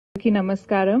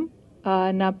Namaskaram.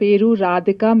 Na peru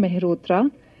Radhika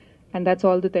Mehrotra, and that's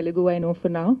all the Telugu I know for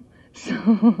now. So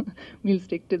we'll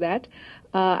stick to that.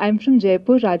 I'm from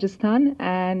Jaipur, Rajasthan,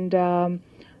 and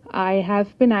I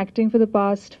have been acting for the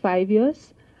past 5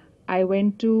 years. I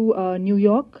went to New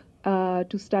York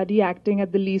to study acting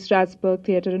at the Lee Strasberg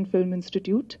Theatre and Film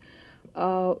Institute.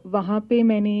 वहाँ पे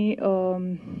मैंने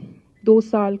 2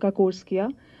 साल का course किया,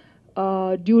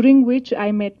 during which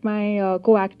I met my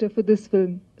co-actor for this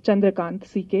film, Chandrakant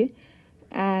CK,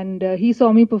 and he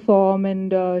saw me perform,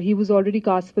 and he was already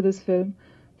cast for this film.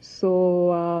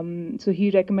 So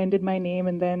he recommended my name,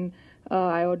 and then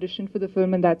I auditioned for the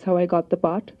film, and that's how I got the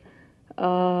part.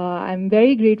 I'm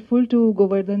very grateful to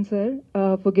Govardhan sir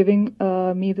for giving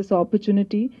me this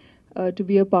opportunity to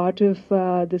be a part of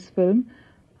this film.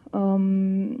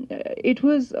 It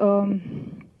was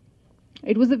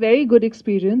a very good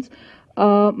experience.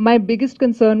 My biggest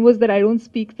concern was that I don't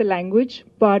speak the language,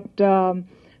 but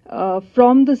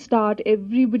from the start,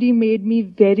 everybody made me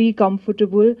very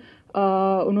comfortable.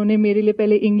 उन्होंने मेरे लिए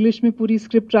पहले English में पूरी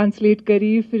script translate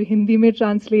करी, फिर हिंदी में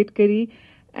translate करी,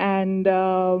 and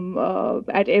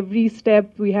at every step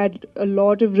we had a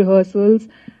lot of rehearsals,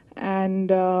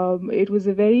 and it was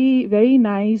a very, very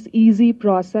nice, easy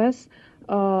process.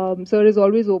 Sir is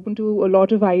always open to a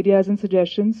lot of ideas and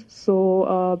suggestions,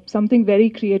 so something very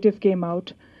creative came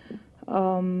out.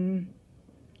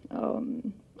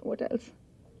 What else?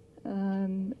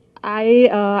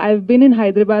 I've been in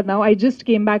Hyderabad now. I just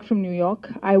came back from New York.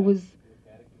 I was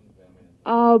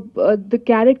the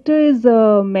character is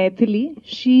Maithili.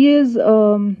 She's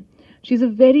a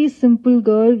very simple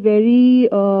girl, very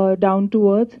down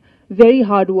to earth, very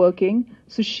hardworking.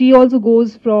 So she also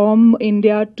goes from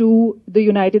India to the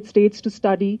United States to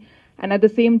study, and at the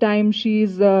same time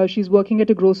she's working at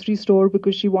a grocery store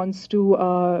because she wants to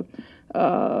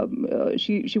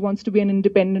she wants to be an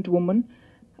independent woman.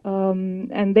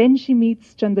 And then she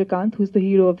meets Chandrakant, who's the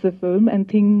hero of the film, and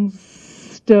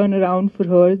things turn around for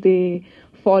her. They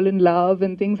fall in love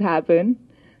and things happen.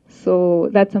 So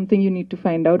that's something you need to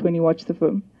find out when you watch the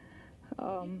film.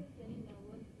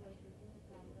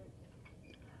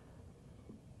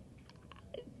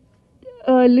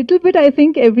 A little bit, I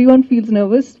think everyone feels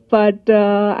nervous, but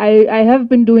I have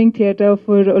been doing theatre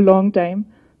for a long time.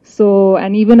 So,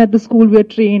 and even at the school, we're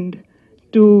trained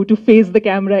to face the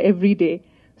camera every day.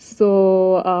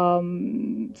 So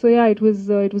yeah, it was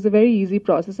a very easy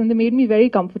process, and they made me very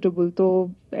comfortable.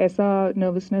 So ऐसा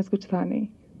nervousness कुछ था नहीं.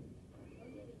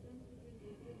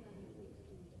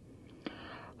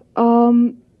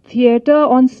 Theatre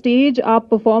on stage, आप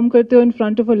perform करते हो in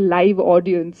front of a live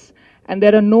audience, and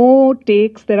there are no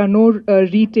takes, there are no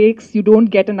retakes. You don't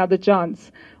get another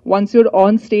chance. Once you're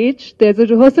on stage, there's a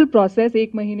rehearsal process,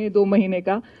 1 महीने 2 महीने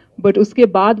का. But uske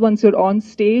baad, once you're on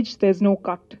stage, there's no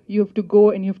cut. You have to go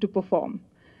and you have to perform.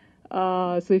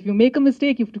 So if you make a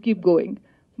mistake, you have to keep going.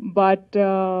 But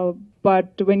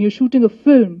when you're shooting a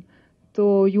film,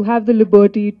 so you have the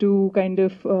liberty to kind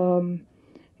of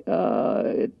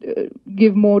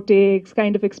give more takes,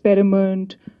 kind of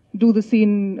experiment, do the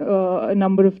scene a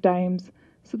number of times.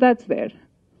 So that's there.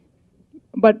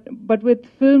 But with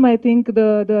film, I think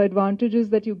the advantage is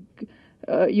that you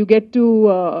get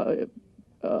to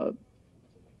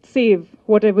save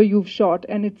whatever you've shot,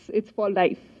 and it's for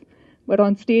life. But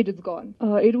on stage, it's gone.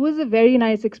 It was a very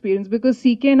nice experience because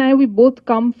CK and I, we both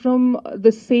come from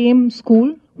the same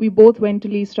school. We both went to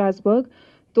Lee Strasberg.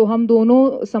 तो हम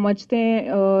दोनों समझते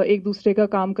हैं एक दूसरे का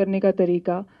काम करने का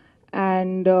तरीका.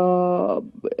 And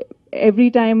every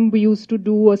time we used to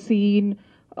do a scene,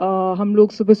 हम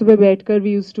लोग सुबह सुबह बैठकर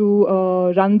we used to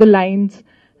run the lines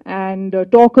and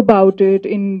talk about it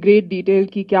in great detail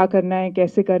कि क्या करना है,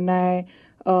 कैसे करना है,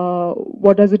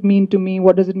 what does it mean to me,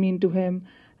 what does it mean to him.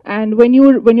 And when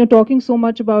you're talking so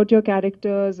much about your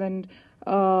characters and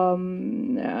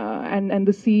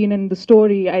the scene and the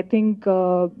story, I think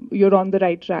you're on the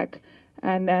right track,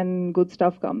 and good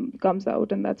stuff comes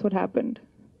out, and that's what happened.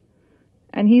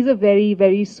 And he's a very,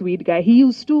 very sweet guy. He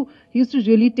used to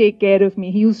really take care of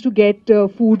me. He used to get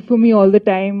food for me all the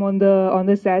time on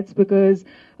the sets because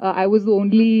I was the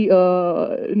only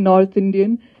North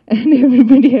Indian, and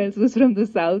everybody else was from the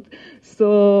South.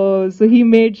 So he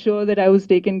made sure that I was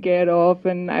taken care of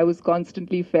and I was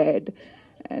constantly fed.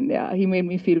 And yeah, he made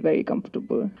me feel very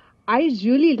comfortable. I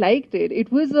really liked it.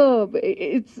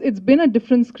 It's been a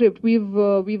different script.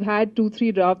 We've had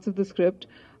 2-3 drafts of the script.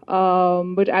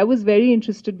 But I was very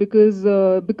interested because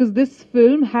this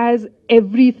film has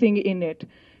everything in it.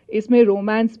 इसमें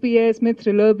romance भी है, इसमें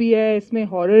thriller भी है, इसमें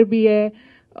horror भी है.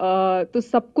 तो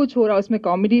सब कुछ हो रहा है, उसमें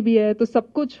comedy भी है, तो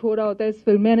सब कुछ हो रहा होता है इस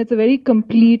film में, and it's a very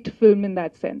complete film in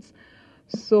that sense.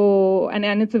 So,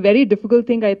 and it's a very difficult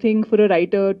thing, I think, for a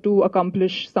writer to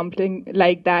accomplish something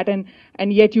like that, and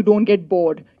yet you don't get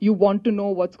bored. You want to know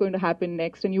what's going to happen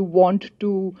next, and you want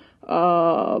to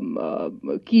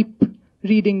keep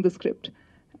reading the script.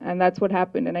 And that's what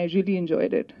happened, and I really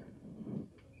enjoyed it.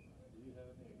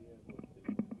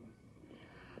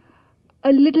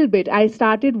 A little bit. I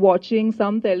started watching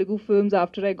some Telugu films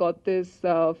after I got this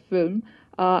film.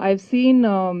 I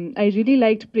really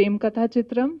liked Prem Katha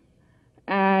Chitram,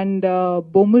 and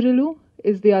Bomurilu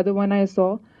is the other one I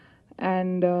saw.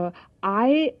 And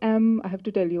I have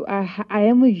to tell you, I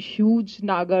am a huge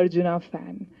Nagarjuna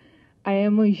fan. I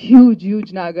am a huge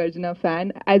Nagarjuna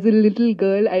fan. As a little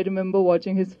girl, I remember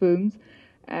watching his films,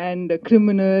 and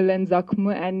Criminal and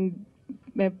Zakhma, and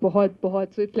so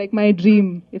it's like my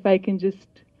dream. If I can just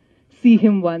see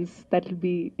him once, that'll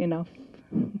be enough.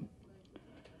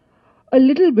 A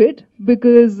little bit,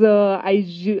 because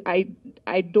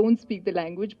I don't speak the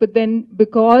language, but then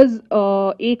because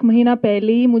एक महीना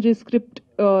पहले ही मुझे script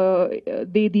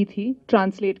दे दी थी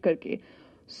translate करके,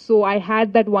 so I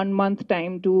had that 1 month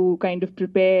time to kind of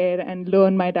prepare and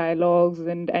learn my dialogues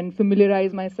and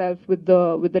familiarize myself with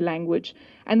the language.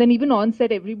 And then even on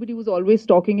set, everybody was always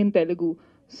talking in Telugu.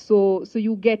 So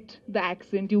you get the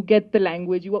accent, you get the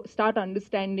language, you start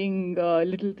understanding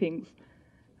little things.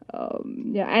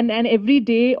 Yeah, and every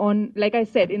day on, like I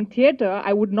said, in theater,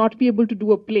 I would not be able to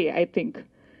do a play, I think,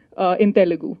 in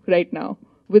Telugu right now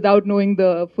without knowing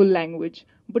the full language.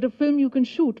 But a film you can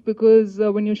shoot, because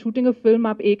when you're shooting a film,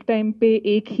 आप एक time पे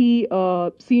एक ही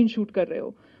scene shoot कर रहे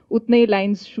हो, उतने ही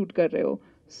lines shoot कर रहे हो.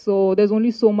 So there's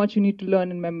only so much you need to learn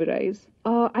and memorize.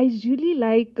 I really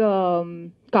like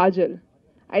Kajal.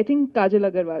 I think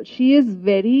Kajal Agarwal. She is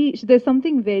there's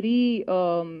something very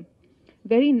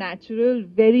natural,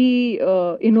 very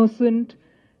innocent,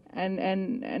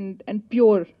 and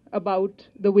pure about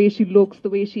the way she looks, the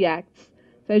way she acts.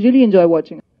 So I really enjoy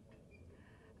watching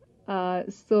her.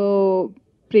 So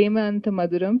Prema Entha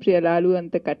Madhuram Priyuraalu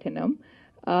Antha Katinam.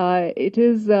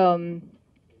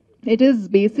 It is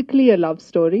basically a love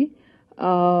story,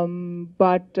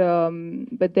 but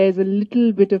there's a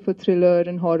little bit of a thriller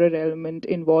and horror element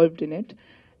involved in it.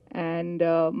 And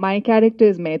my character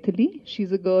is Maithili.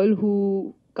 She's a girl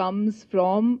who comes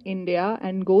from India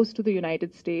and goes to the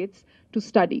United States to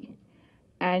study.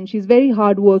 And she's very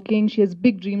hardworking. She has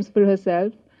big dreams for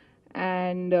herself.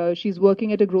 And she's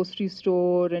working at a grocery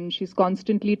store, and she's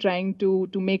constantly trying to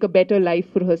make a better life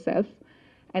for herself.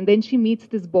 And then she meets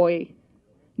this boy,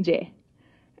 Jay.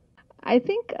 I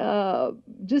think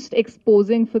just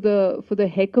exposing for the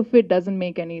heck of it doesn't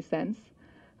make any sense.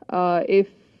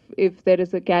 If there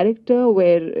is a character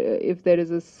if there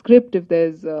is a script, if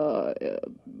there's a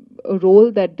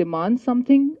role that demands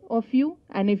something of you,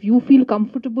 and if you feel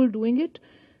comfortable doing it,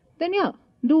 then yeah,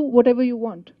 do whatever you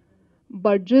want.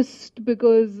 But just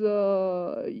because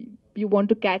you want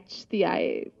to catch the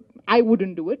eye, I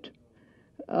wouldn't do it.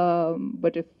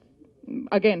 But if,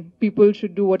 again, people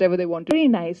should do whatever they want to. Very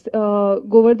nice.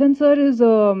 Govardhan sir is,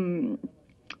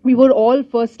 we were all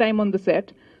first time on the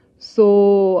set.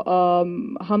 So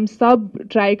हम सब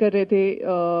try कर रहे थे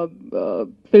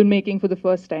filmmaking for the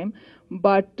first time,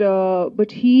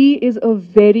 but he is a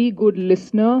very good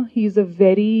listener. He's a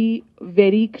very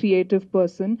creative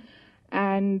person,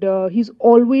 and he's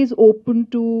always open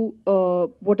to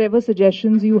whatever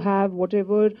suggestions you have,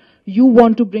 whatever you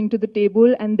want to bring to the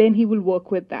table, and then he will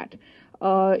work with that.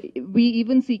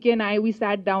 CK and I, we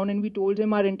sat down and we told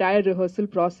him our entire rehearsal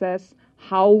process,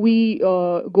 how we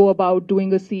go about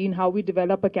doing a scene, how we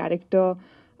develop a character,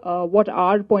 what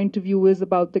our point of view is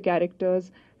about the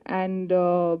characters. And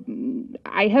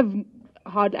I've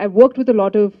worked with a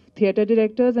lot of theatre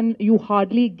directors, and you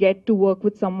hardly get to work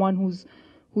with someone who's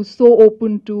so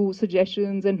open to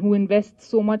suggestions and who invests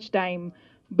so much time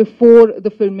before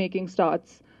the filmmaking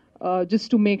starts,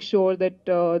 just to make sure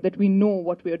that we know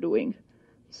what we're doing.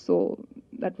 So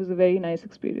that was a very nice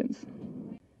experience.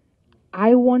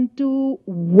 I want to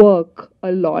work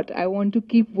a lot. I want to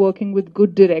keep working with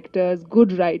good directors,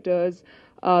 good writers,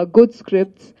 good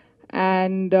scripts.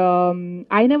 And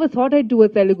I never thought I'd do a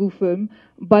Telugu film,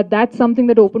 but that's something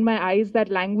that opened my eyes, that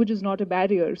language is not a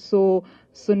barrier. So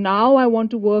now I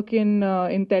want to work in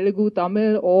Telugu,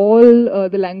 Tamil, all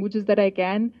the languages that I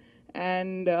can,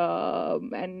 and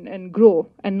grow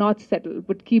and not settle,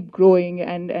 but keep growing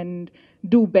and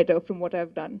do better from what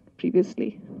I've done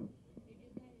previously.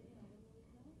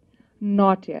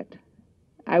 Not yet.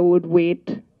 I would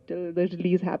wait till the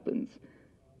release happens.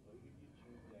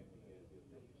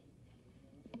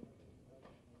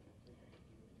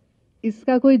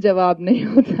 इसका कोई जवाब नहीं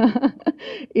होता.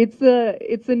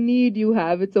 It's a need you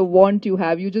have, it's a want you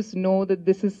have. You just know that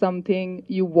this is something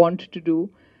you want to do,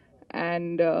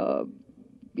 and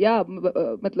yeah,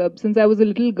 matlab, since I was a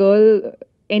little girl,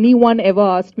 anyone ever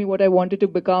asked me what I wanted to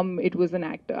become, it was an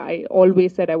actor. I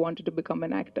always said I wanted to become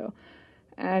an actor.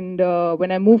 And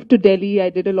when I moved to Delhi, I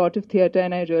did a lot of theatre,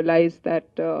 and I realized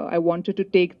that I wanted to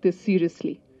take this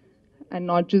seriously and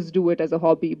not just do it as a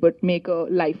hobby, but make a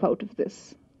life out of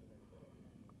this.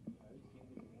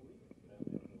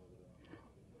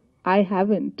 I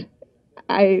haven't.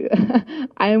 I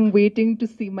I am waiting to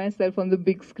see myself on the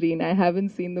big screen. I haven't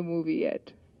seen the movie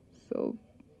yet. So,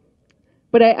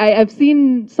 but I've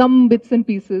seen some bits and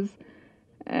pieces,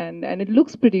 and it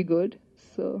looks pretty good.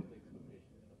 So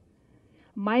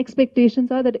my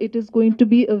expectations are that it is going to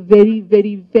be a very,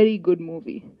 very, very good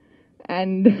movie.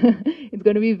 And it's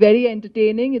going to be very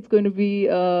entertaining. It's going to be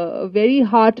a very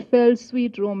heartfelt,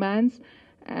 sweet romance.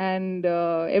 And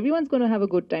everyone's going to have a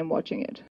good time watching it.